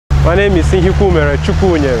My name is Iheukwumere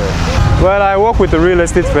Chukwumyere. Well, I work with a real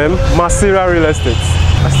estate firm, Masira Real Estate.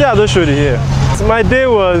 I still have to show you here. So my day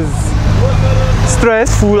was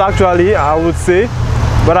stressful, actually, I would say,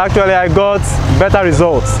 but actually I got better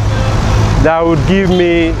results that would give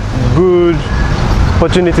me good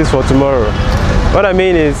opportunities for tomorrow. What I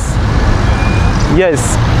mean is, yes,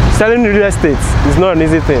 selling real estate is not an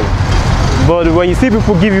easy thing, but when you see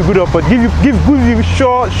people give you good opportunities, give you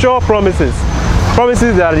sure promises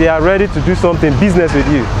that they are ready to do something business with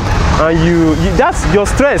you, and that's your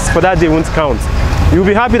stress for that day won't count. You'll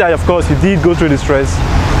be happy that, of course, you did go through the stress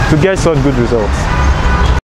to get such good results.